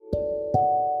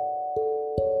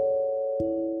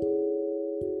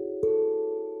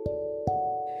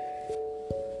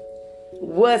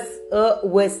What's up,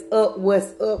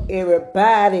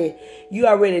 everybody? You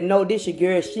already know this your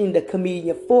girl Sheen, the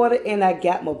comedian 40, and I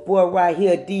got my boy right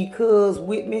here, D Cuz,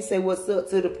 with me. Say what's up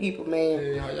to the people, man.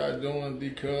 Hey, how y'all doing? D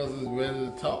Cuz is ready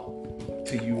to talk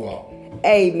to you all.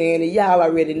 Hey, man, and y'all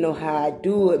already know how I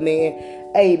do it,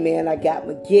 man. Hey, man, I got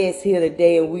my guest here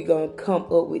today, and we gonna come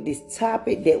up with this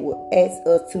topic that will ask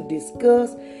us to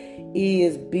discuss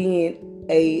is being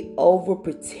a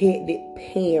overprotected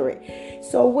parent.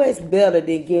 So what's better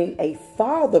than getting a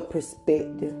father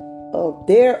perspective of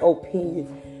their opinion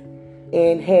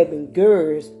and having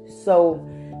girls? So,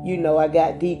 I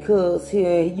got D Cuz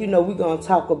here, and we're gonna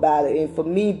talk about it. And for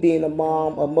me, being a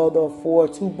mother of 4,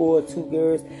 2 boys, 2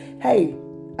 girls, hey,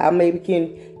 I maybe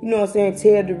can,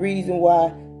 tell the reason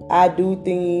why I do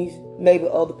things maybe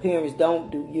other parents don't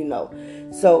do,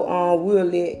 So we'll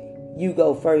let you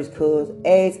go first, cuz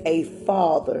as a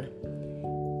father,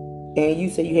 and you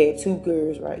said you had 2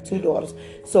 girls, right? 2 daughters.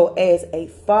 So as a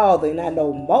father, and I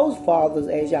know most fathers,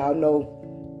 as y'all know,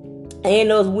 and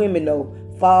those women know,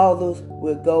 fathers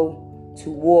will go to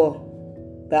war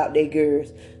about their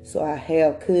girls. So I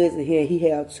have cousin here, he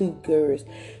have 2 girls.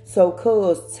 So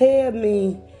cuz, tell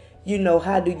me,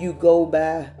 how do you go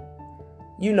by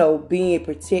being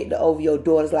protected over your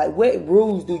daughters? Like, what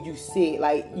rules do you set?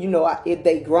 Like, if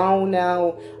they grown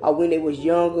now or when they was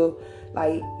younger,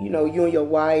 like, you and your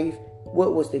wife,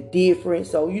 what was the difference?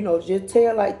 So, just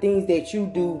tell, like, things that you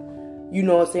do,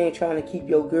 trying to keep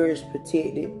your girls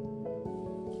protected.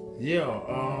 Yeah,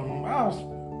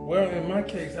 in my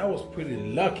case, I was pretty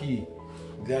lucky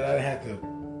that I didn't have to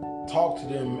talk to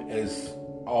them as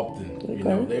often.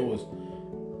 Okay. They was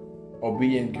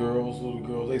obedient girls, little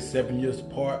girls. They 7 years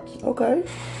apart. Okay.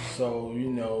 So,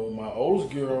 my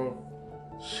oldest girl,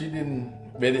 she didn't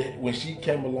really, when she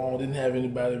came along, didn't have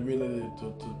anybody really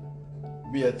to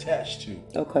be attached to.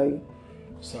 Okay.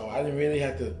 So I didn't really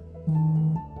have to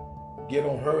get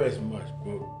on her as much.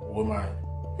 But when my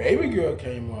baby girl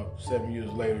came up 7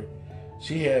 years later,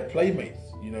 she had playmates.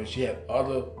 She had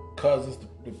other cousins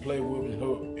to play with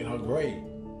in her grade.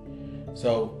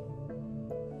 So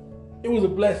it was a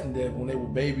blessing that when they were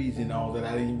babies and all that,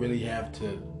 I didn't really have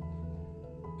to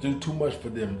do too much for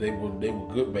them. They were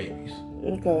good babies.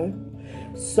 Okay.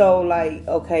 So like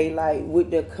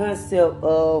with the concept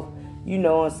of,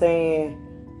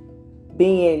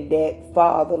 being that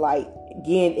father, like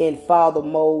getting in father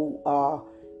mode,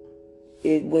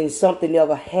 when something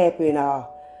ever happened,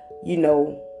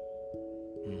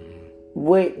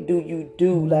 what do you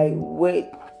do? Like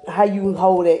how you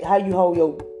hold it? How you hold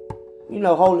your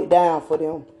hold it down for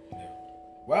them?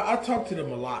 Well, I talk to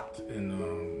them a lot, and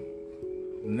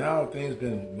now things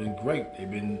been great. They've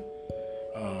been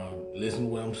listening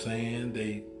to what I'm saying.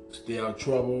 They stay out of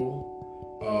trouble.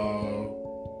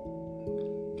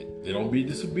 They don't be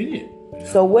disobedient.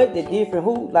 So what the difference?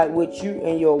 Who, like with you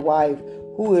and your wife,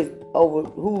 who is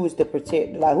the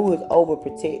protector? Like, who is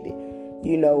overprotected?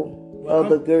 Of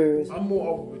the girls. I'm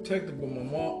more overprotected, but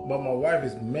my wife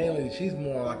is mainly, she's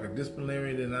more like a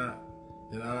disciplinarian than I.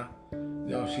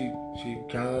 She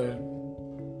kind of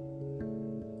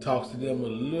talks to them a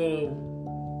little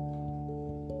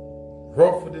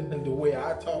rougher than the way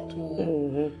I talk to them.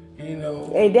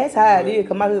 Mm-hmm. And that's how it is,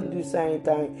 because my husband do the same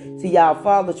thing. See, y'all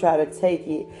father try to take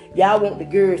it. Y'all want the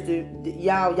girls to,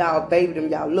 y'all baby them,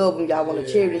 y'all love them, y'all want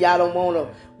to cherish them, y'all don't want to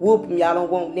whoop them, y'all don't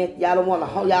want nothing, y'all don't want to,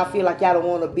 y'all feel like y'all don't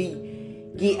want to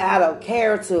get out of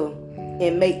character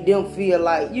and make them feel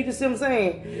like, you see what I'm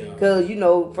saying? Because,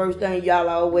 first thing y'all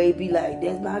always be like,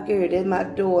 that's my girl, that's my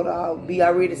daughter. I'll be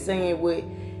already saying what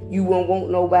you won't want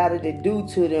nobody to do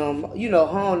to them,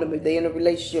 harm them. If they in a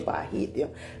relationship, I hit them.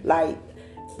 Like,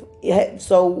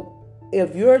 so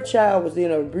if your child was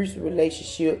in an abusive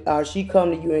relationship, or she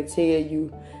come to you and tell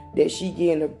you that she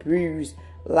getting abused,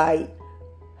 like,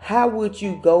 how would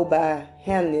you go by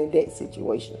handling that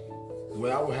situation?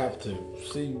 Well, I would have to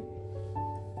see.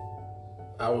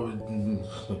 I would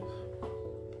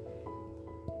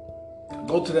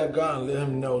go to that guy and let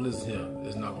him know, listen here,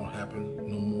 it's not going to happen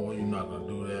no more. You're not going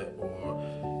to do that, or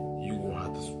you're going to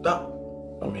have to stop.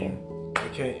 I mean,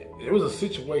 it was a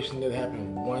situation that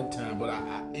happened one time, but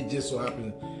it just so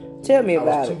happened. Tell me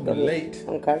about it. I was too late.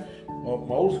 Okay.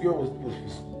 My oldest girl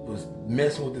was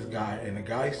messing with this guy, and the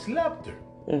guy slapped her.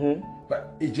 Mm-hmm.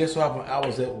 But it just so happened I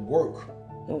was at work.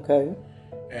 Okay.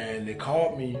 And they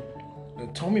called me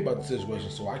and told me about the situation.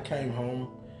 So I came home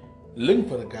looking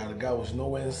for the guy. The guy was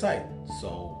nowhere in sight.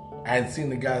 So I hadn't seen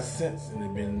the guy since, and it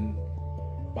had been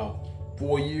about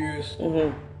 4 years.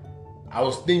 Mm-hmm. I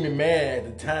was steaming mad at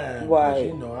the time.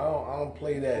 Right. Because, I don't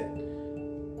play that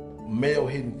male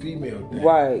hitting female thing.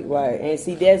 Right. And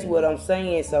see, that's what I'm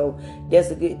saying. So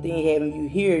that's a good thing having you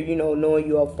here, knowing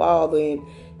you're a father and,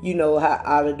 how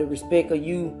out of the respect of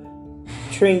you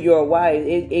treating your wife.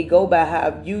 It go by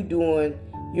how you doing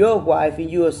your wife,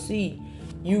 and you'll see.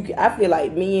 I feel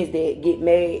like men that get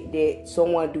mad that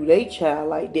someone do their child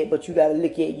like that, but you got to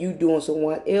look at you doing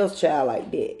someone else's child like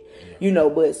that.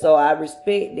 But so I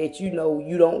respect that, you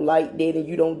don't like that and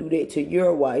you don't do that to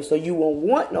your wife. So you won't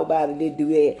want nobody to do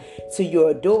that to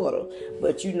your daughter.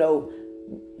 But,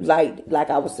 like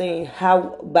I was saying,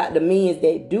 how about the men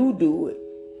that do it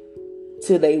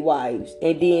to their wives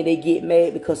and then they get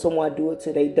mad because someone do it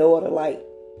to their daughter? Like,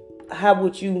 what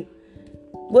would you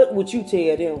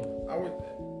tell them? I would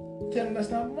tell them that's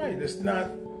not right. That's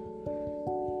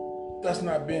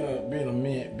not being a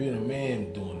man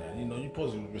doing that. You're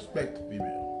supposed to respect the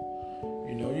female.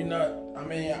 You're not.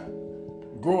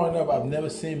 Growing up, I've never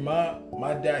seen my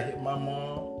dad hit my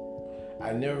mom.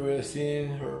 I never really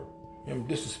seen him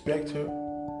disrespect her.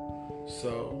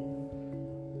 So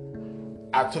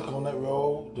I took on that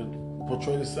role to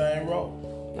portray the same role.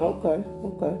 Okay.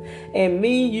 And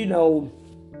me,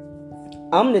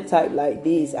 I'm the type like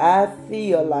this. I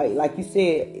feel like you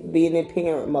said, being in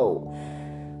parent mode.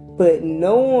 But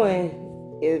knowing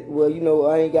it,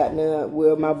 I ain't got none.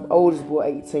 Well, my oldest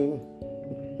boy 18.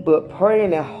 But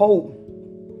praying and hope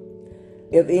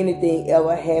if anything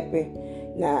ever happened.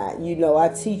 Now, I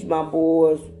teach my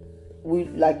boys.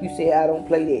 Like you said, I don't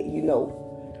play that,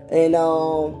 And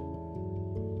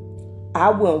I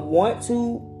wouldn't want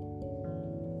to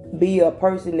be a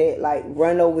person that like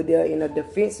run over there in a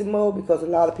defensive mode, because a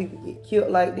lot of people get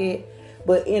killed like that.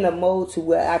 But in a mode to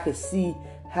where I can see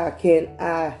how can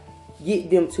I get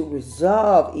them to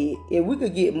resolve it. If we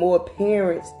could get more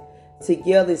parents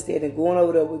together instead of going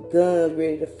over there with guns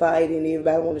ready to fight and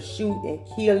everybody want to shoot and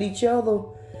kill each other,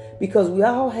 because we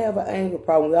all have an anger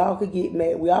problem. We all could get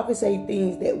mad. We all could say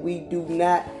things that we do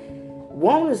not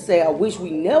want to say. I wish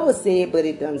we never said, but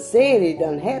it done said, it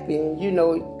done happened,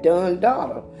 it done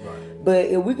daughter. Right. But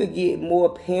if we could get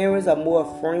more parents or more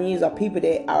friends or people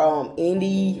that are in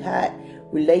the hot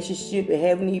relationship and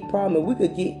having these problems, we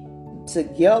could get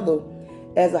together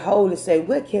as a whole and say,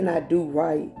 what can I do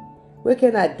right? What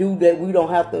can I do that we don't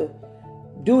have to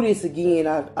do this again?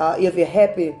 If it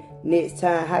happened next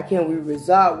time, how can we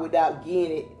resolve without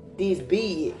getting it this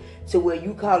big to where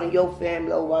you calling your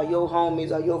family over, or your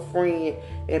homies or your friend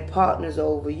and partners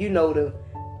over, to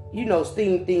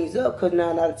steam things up? Because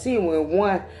 9 out of 10, when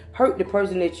one hurt the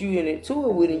person that you into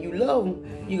it with and you love them,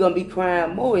 you're going to be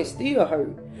crying more and still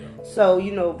hurt. So,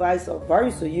 vice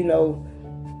versa,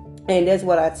 and that's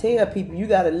what I tell people. You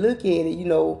got to look at it,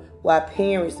 why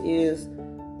parents is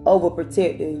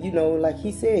overprotecting, like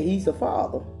he said, he's a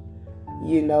father,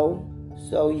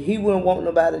 so he wouldn't want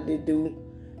nobody to do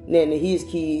nothing to his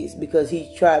kids because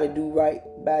he tried to do right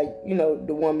by,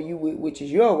 the woman you with, which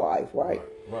is your wife, right?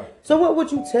 Right. So what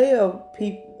would you tell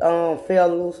people,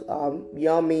 fellas,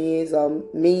 young men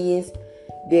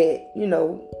that,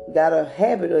 got a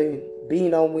habit of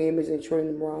being on women and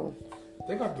treating them wrong?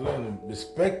 They got to learn to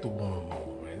respect the woman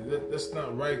more, man. That's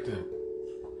not right to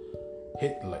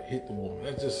hit the woman.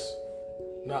 That's just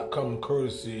not common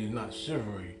courtesy, not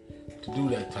chivalry to do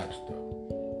that type of stuff.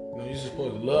 You're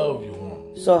supposed to love your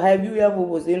woman. So have you ever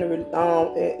was in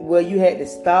where you had to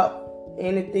stop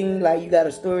anything? Like, you got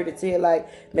a story to tell, like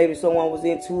maybe someone was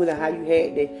into it and how you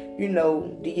had to,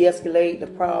 de-escalate the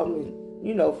problem,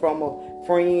 from a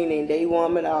friend and they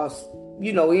woman or,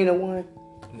 anyone?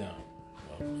 No.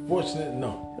 Fortunately,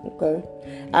 no. Okay.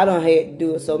 I done had to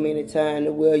do it so many times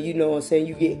where, you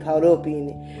get caught up in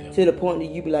it to the point that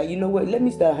you be like, let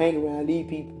me start hanging around these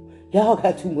people. Y'all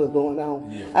got too much going on.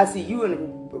 Yeah. I see you in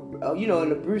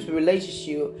an abusive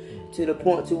relationship to the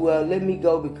point to where let me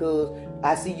go because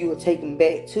I see you are taking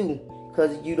back too,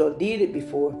 because you done did it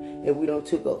before and we done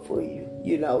took up for you.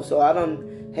 So I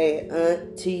done had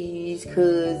aunties,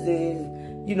 cousins,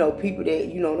 people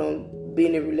that done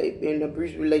been in an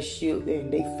abusive relationship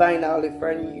and they find out in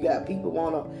front of you. You got people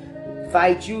want to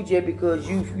fight you just because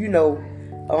you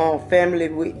family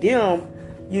with them.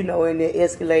 And it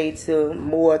escalates to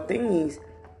more things.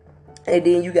 And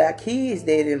then you got kids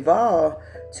that involved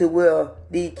to where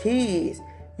these kids,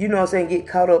 get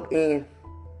caught up in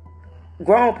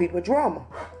grown people drama.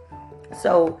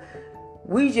 So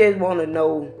we just want to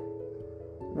know,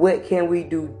 what can we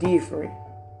do different?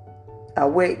 Or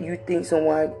what you think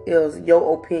someone else,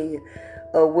 your opinion,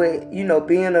 or what,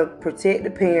 being a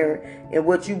protective parent and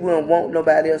what you wouldn't want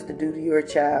nobody else to do to your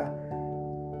child.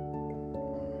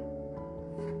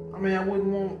 I wouldn't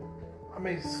want.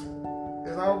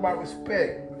 It's all about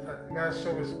respect. You gotta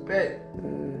show respect.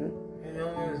 Mm-hmm. You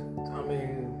know, I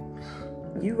mean,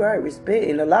 you right, respect.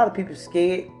 And a lot of people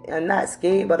scared, and not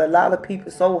scared, but a lot of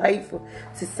people so hateful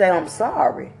to say I'm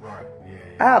sorry. right,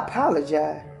 yeah. I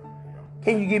apologize.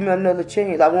 Can you give me another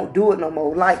chance? I won't do it no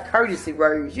more. Like courtesy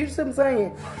words. You see what I'm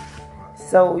saying?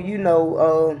 So, you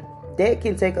know, that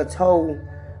can take a toll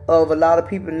of a lot of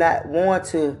people not want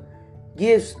to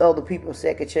give other people a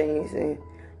second chance. And,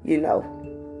 you know.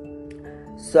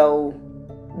 So,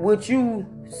 would you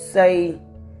say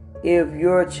if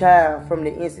your child from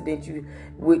the incident you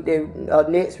with the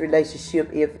next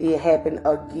relationship, if it happened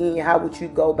again, how would you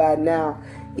go by now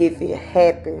if it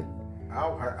happened?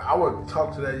 I would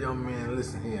talk to that young man.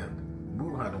 Listen here,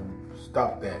 we don't have to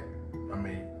stop that. I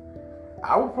mean,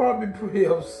 I would probably be pretty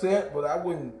upset, but I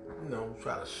wouldn't,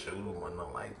 try to shoot him or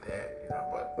nothing like that.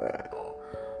 But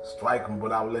strike him.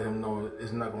 But I would let him know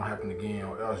it's not gonna happen again,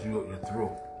 or else you're through.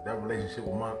 That relationship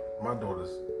with my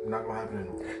daughter's not gonna happen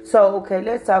anymore. So okay,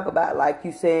 let's talk about, like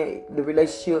you said, the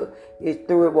relationship is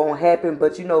through, it won't happen.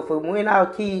 But for when our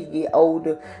kids get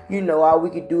older, all we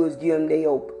can do is give them their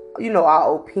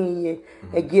our opinion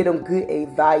and give them good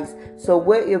advice. So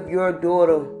what if your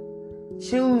daughter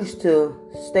choose to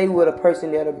stay with a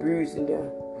person that abusing them?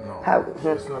 No,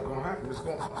 it's not gonna happen. It's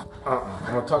gonna.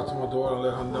 I'm gonna talk to my daughter and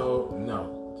let her know.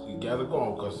 No, you gotta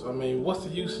go. Cause what's the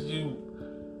use of you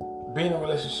being in a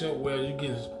relationship where you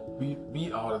get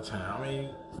beat all the time?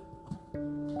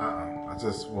 I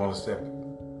just want to step.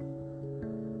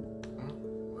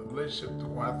 A relationship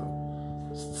will have to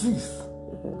cease.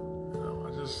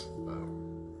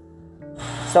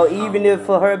 So even if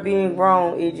for her being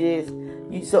wrong, it just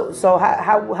so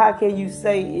how can you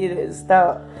say it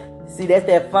stop? See, that's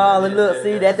that father look.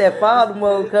 See, that's that father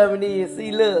mode coming in.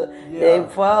 See, look,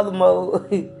 that father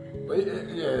mode. But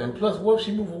and plus, what if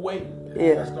she move away?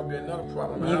 Yeah, that's gonna be another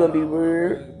problem. You gonna be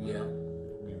worried. Yeah,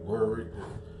 be worried.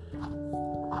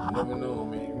 You never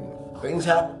know. Things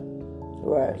happen.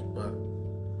 Right. But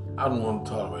I don't want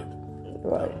to tolerate it.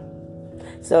 Right.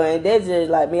 So, and that's just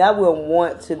like me. I wouldn't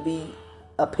want to be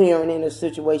a parent in a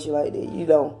situation like that.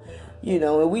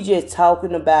 And we just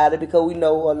talking about it because we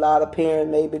know a lot of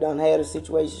parents maybe don't have a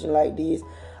situation like this.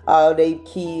 All they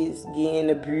kids getting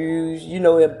abused,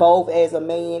 in both as a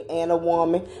man and a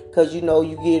woman, because you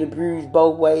get abused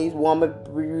both ways. Woman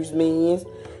abuse men,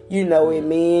 and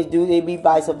men do it be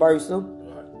vice versa.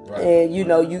 Right.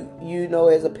 And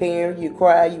as a parent, you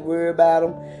cry, you worry about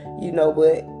them,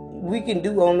 but we can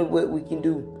do only what we can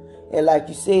do. And like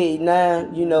you said, now,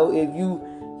 if you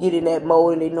get in that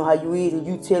mode and they know how you is and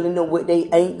you telling them what they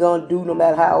ain't gonna do no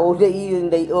matter how old they is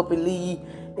and they up and leave,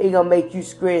 they gonna make you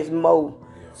stress more.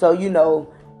 So,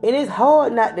 it is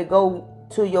hard not to go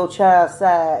to your child's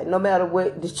side no matter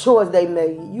what the choice they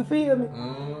made. You feel me?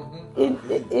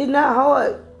 Mm-hmm. It's not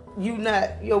hard. Your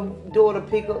daughter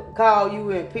call you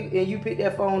and you pick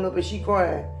that phone up and she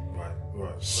crying.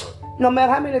 Right. No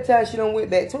matter how many times she done went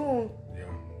back to him. Yeah.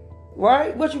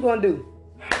 Right? What you gonna do?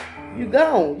 You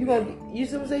gone. You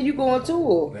see what I'm saying? You going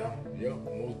to her. Yeah,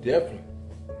 most definitely.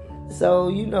 So,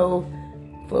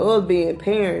 for us being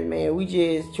parents, man, we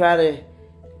just try to,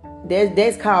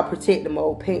 that's called protect the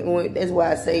mode. That's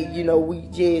why I say, we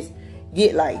just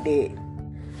get like that.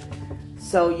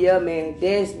 So, yeah, man,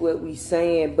 that's what we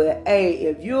saying. But, hey,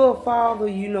 if you're a father,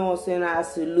 I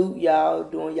salute y'all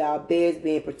doing y'all best,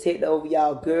 being protected over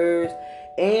y'all girls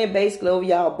and basically over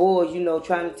y'all boys,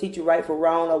 trying to teach you right from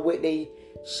wrong or what they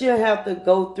should have to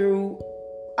go through.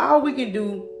 All we can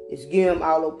do is give them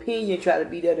our opinion, try to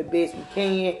be there the best we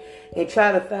can, and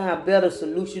try to find a better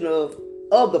solution of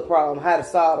the problem, how to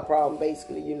solve the problem,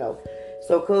 basically,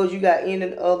 So, cause you got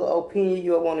any other opinion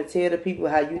you want to tell the people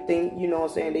how you think,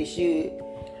 they should,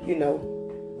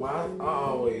 Well, I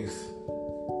always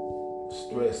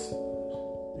stress,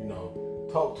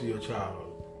 talk to your child,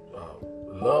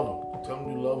 love them, tell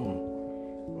them you love them.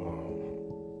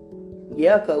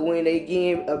 Yeah, because when they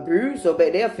get abused so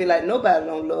bad, they'll feel like nobody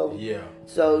don't love them. Yeah.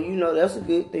 So, that's a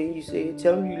good thing you said.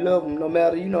 Tell them you love them no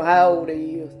matter, how old they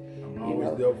is. I'm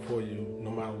always there for you no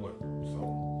matter what.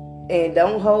 So. And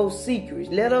don't hold secrets.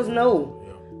 Let us know.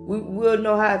 Yeah. We'll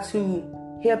know how to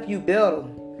help you better.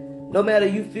 No matter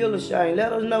you feel ashamed,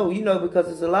 let us know, because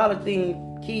there's a lot of things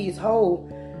kids hold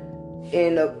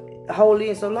and hold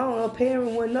in so long, a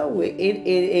parent wouldn't know it.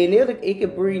 It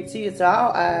could bring tears to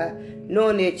our eyes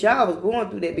knowing that y'all was going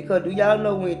through that, because do y'all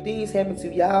know when things happen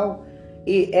to y'all,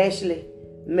 it actually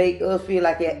make us feel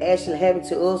like it actually happened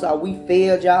to us, or we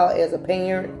failed y'all as a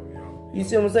parent. You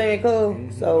see what I'm saying, cuz?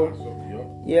 Mm-hmm.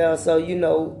 So, yeah, so,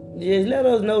 just let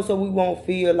us know so we won't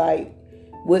feel like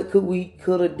what we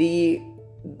could have did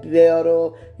better.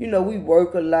 You know, we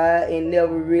work a lot and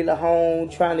never really home,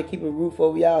 trying to keep a roof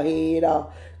over y'all head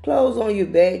or clothes on your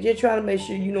back. Just trying to make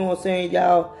sure, you know what I'm saying,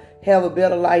 y'all have a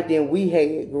better life than we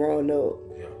had growing up.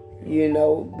 You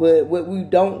know, but what we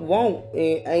don't want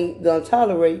and ain't gonna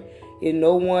tolerate is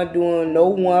no one doing no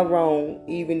one wrong.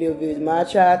 Even if it's my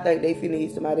child think they finna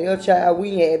eat somebody else's child,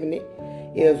 we ain't having it.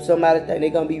 If somebody think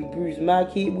they gonna be abusing my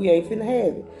kid, we ain't finna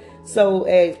have it. So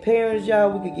as parents,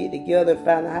 y'all, we could get together and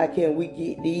find out how can we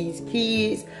get these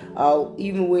kids,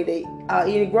 even when they are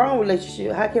in a grown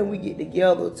relationship, how can we get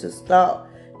together to stop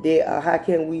that? How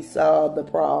can we solve the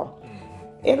problem?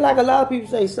 And like a lot of people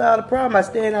say, solve the problem by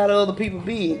staying out of other people's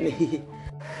business.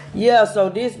 Yeah, so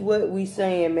this what we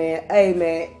saying, man.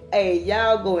 Hey,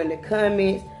 y'all go in the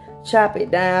comments, chop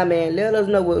it down, man. Let us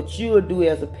know what you'll do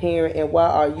as a parent and why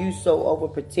are you so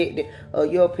overprotected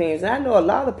of your parents. And I know a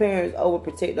lot of parents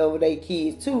overprotect over their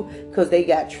kids too, because they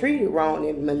got treated wrong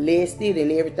and molested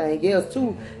and everything else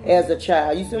too as a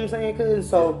child. You see what I'm saying, cousin?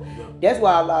 So that's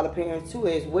why a lot of parents too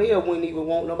as well wouldn't even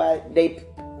want nobody,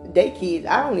 they kids.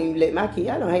 I don't even let my kids,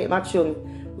 I don't have my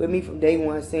children with me from day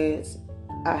one since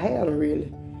I had them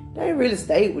really. They ain't really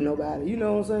stayed with nobody, you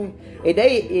know what I'm saying? If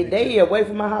they away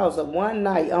from my house one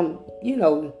night, I'm, you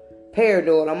know,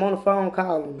 paranoid. I'm on the phone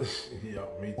calling them. Yeah,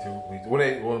 me too.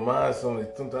 When mine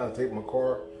sometimes take my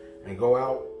car and go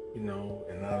out, you know,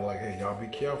 and I'm like, hey, y'all be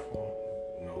careful.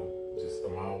 You know, just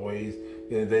I'm always,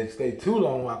 if they stay too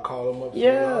long, I call them up.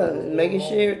 Yeah, making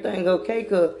sure everything okay,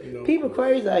 because people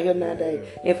crazy out here nowadays.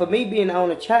 And for me being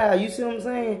on a child, you see what I'm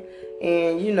saying?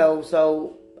 And, you know,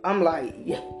 so I'm like,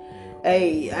 yeah.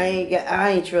 Hey, I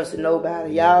ain't trusting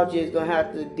nobody. Y'all just gonna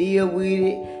have to deal with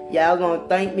it. Y'all gonna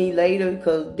thank me later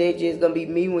because that's just gonna be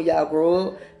me when y'all grow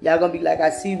up. Y'all gonna be like, I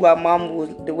see why mama was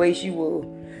the way she was.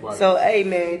 Right. So, hey,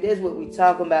 man, that's what we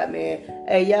talking about, man.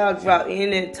 Hey, y'all drop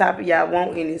any topic y'all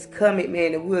want in this comment,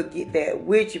 man, and we'll get that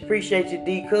with you. Appreciate you,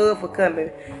 D-Cub, for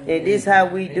coming. And this how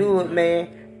we do it, man.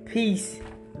 Peace.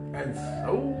 And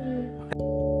so